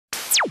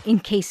in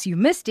case you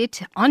missed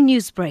it on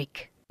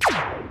Newsbreak.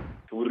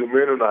 We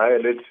remain on a high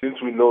alert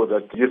since we know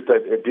that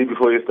a day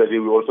before yesterday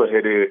we also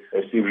had a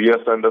severe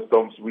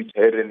thunderstorms which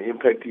had an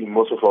impact in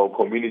most of our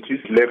communities,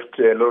 left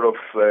a lot of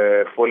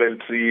fallen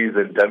trees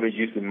and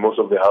damages in most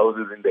of the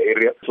houses in the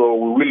area. So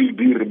we will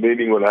be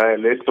remaining on high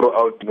alert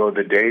throughout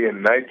the day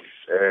and night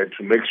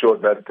to make sure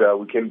that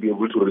we can be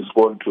able to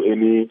respond to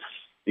any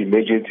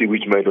emergency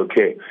which might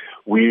occur.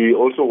 We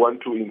also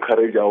want to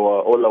encourage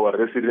all our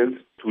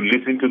residents to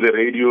listen to the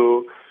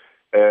radio,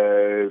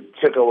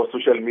 check our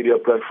social media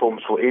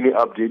platforms for any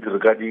updates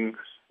regarding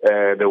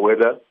the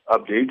weather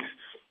updates.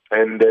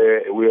 And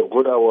we have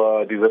got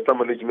our disaster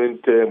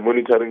management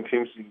monitoring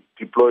teams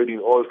deployed in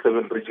all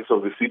 7 regions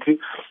of the city.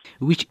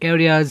 Which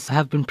areas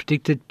have been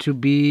predicted to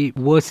be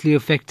worstly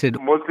affected?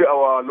 Mostly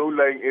our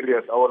low-lying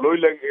areas. Our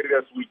low-lying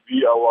areas will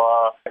be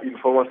our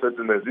informal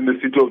settlements. In the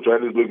city of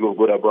Johannesburg, we've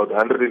got about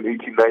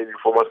 189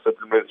 informal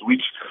settlements,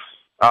 which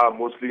are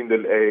mostly in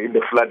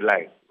the flood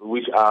line,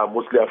 which are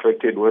mostly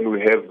affected when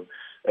we have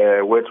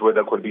wet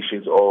weather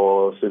conditions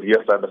or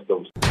severe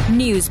thunderstorms.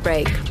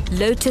 Newsbreak,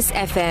 Lotus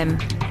FM,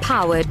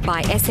 powered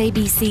by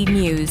SABC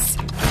News.